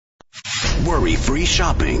Worry-free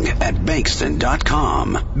shopping at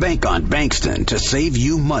Bankston.com. Bank on Bankston to save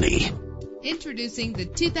you money. Introducing the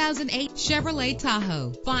 2008 Chevrolet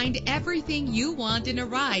Tahoe. Find everything you want in a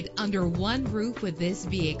ride under one roof with this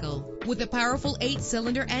vehicle. With a powerful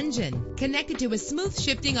 8-cylinder engine connected to a smooth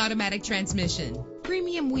shifting automatic transmission,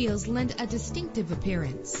 premium wheels lend a distinctive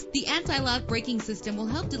appearance. The anti-lock braking system will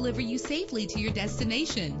help deliver you safely to your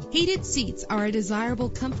destination. Heated seats are a desirable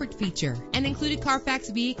comfort feature. An included Carfax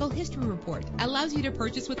Vehicle History Report allows you to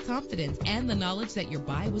purchase with confidence and the knowledge that your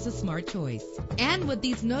buy was a smart choice. And with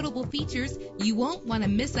these notable features, you won't want to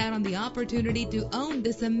miss out on the opportunity to own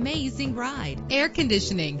this amazing ride. Air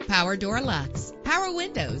conditioning, power door locks, power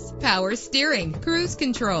windows, power steering, cruise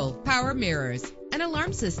control, power mirrors, an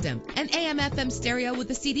alarm system, an AM/FM stereo with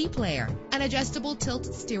a CD player, an adjustable tilt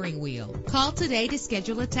steering wheel. Call today to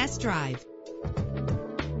schedule a test drive.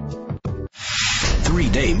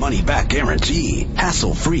 3-day money-back guarantee.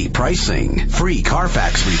 Hassle-free pricing. Free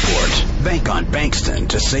Carfax report. Bank on Bankston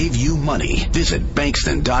to save you money. Visit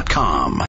Bankston.com.